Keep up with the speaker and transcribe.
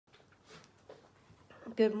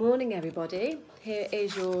Good morning, everybody. Here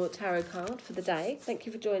is your tarot card for the day. Thank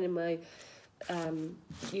you for joining my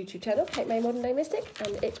YouTube channel, Kate May Modern Day Mystic,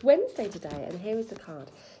 and it's Wednesday today, and here is the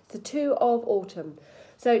card. It's the Two of Autumn.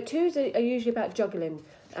 So twos are usually about juggling,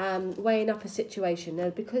 weighing up a situation.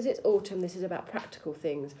 Now, because it's autumn, this is about practical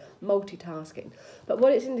things, multitasking. But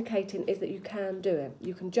what it's indicating is that you can do it.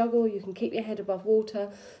 You can juggle, you can keep your head above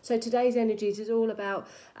water. So today's energies is all about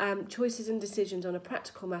choices and decisions on a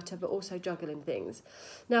practical matter, but also juggling things.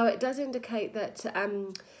 Now, it does indicate that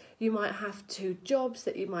you might have two jobs,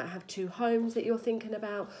 that you might have two homes that you're thinking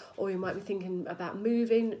about, or you might be thinking about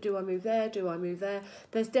moving. Do I move there? Do I move there?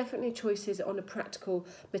 There's definitely choices on a practical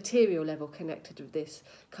material level connected with this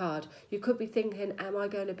card. You could be thinking, am I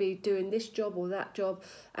going to be doing this job or that job?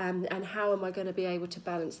 And how am I going to be able to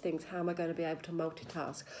balance things? How am I going to be able to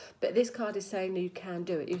multitask? But this card is saying that you can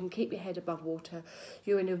do it. You can keep your head above water.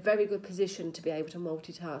 You're in a very good position to be able to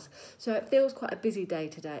multitask. So it feels quite a busy day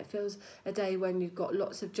today. It feels a day when you've got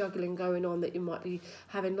lots of juggling going on, that you might be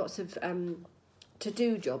having lots of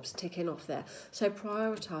to-do jobs ticking off there. So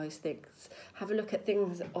prioritise things. Have a look at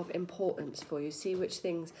things of importance for you. See which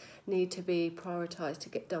things need to be prioritised to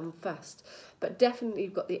get done first. But definitely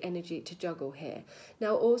you've got the energy to juggle here.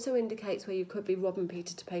 Now it also indicates where you could be robbing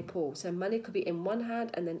Peter to pay Paul. So money could be in one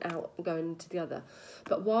hand and then out going into the other.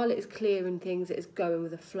 But while it is clearing things, it is going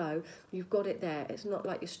with a flow. You've got it there. It's not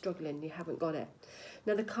like you're struggling. You haven't got it.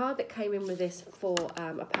 Now the card that came in with this for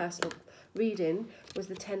a personal reading was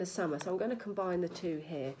the Ten of Summer. So I'm going to combine the two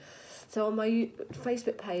here. So on my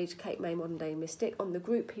Facebook page, Kate May Modern Day Mystic, on the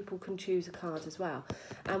group people can choose a card as well.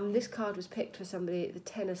 This card was picked for somebody, the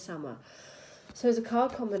Ten of Summer. So as a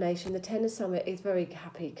card combination, the Ten of Summer is very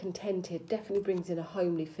happy, contented, definitely brings in a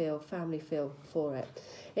homely feel, family feel for it.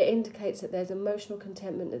 It indicates that there's emotional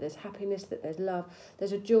contentment, that there's happiness, that there's love,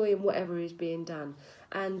 there's a joy in whatever is being done.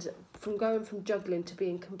 And from going from juggling to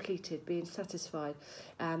being completed, being satisfied,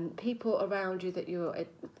 people around you that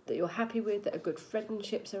you're happy with, that are good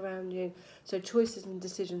friendships around you. So choices and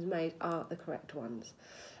decisions made are the correct ones.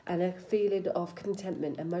 And a feeling of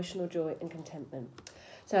contentment, emotional joy and contentment.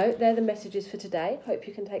 So they're the messages for today. Hope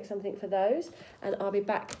you can take something for those. And I'll be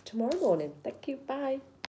back tomorrow morning. Thank you. Bye.